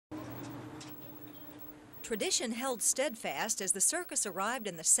Tradition held steadfast as the circus arrived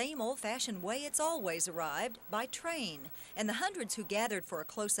in the same old-fashioned way it's always arrived, by train. And the hundreds who gathered for a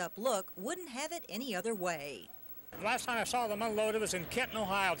close-up look wouldn't have it any other way. The last time I saw them unloaded was in Kenton,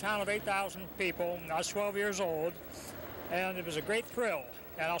 Ohio, a town of 8,000 people. I was 12 years old, and it was a great thrill.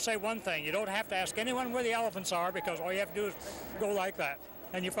 And I'll say one thing, you don't have to ask anyone where the elephants are, because all you have to do is go like that,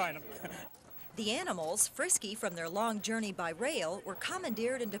 and you find them. The animals, frisky from their long journey by rail, were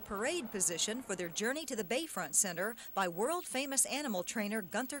commandeered into parade position for their journey to the Bayfront Center by world-famous animal trainer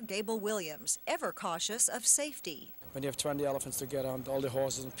Gunther Gebel-Williams, ever cautious of safety. When you have 20 elephants together and all the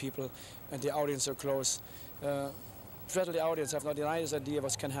horses and people and the audience so close, the audience have not the lightest idea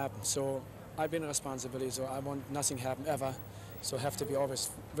what can happen. So I've been a responsibility, so I want nothing happen ever. So I have to be always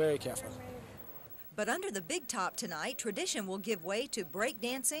very careful. But under the big top tonight, tradition will give way to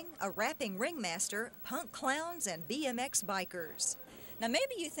breakdancing, a rapping ringmaster, punk clowns, and BMX bikers. Now,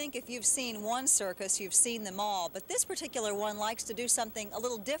 maybe you think if you've seen one circus, you've seen them all, but this particular one likes to do something a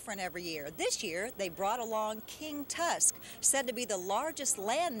little different every year. This year, they brought along King Tusk, said to be the largest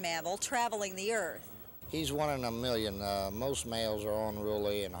land mammal traveling the earth. He's one in a million. Most males are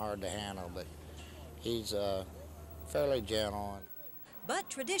unruly and hard to handle, but he's fairly gentle.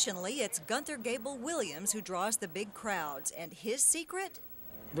 But traditionally, it's Gunther Gebel-Williams who draws the big crowds, and his secret?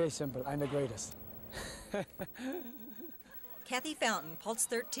 Very simple, I'm the greatest. Kathy Fountain, Pulse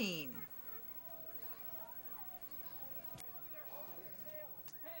 13.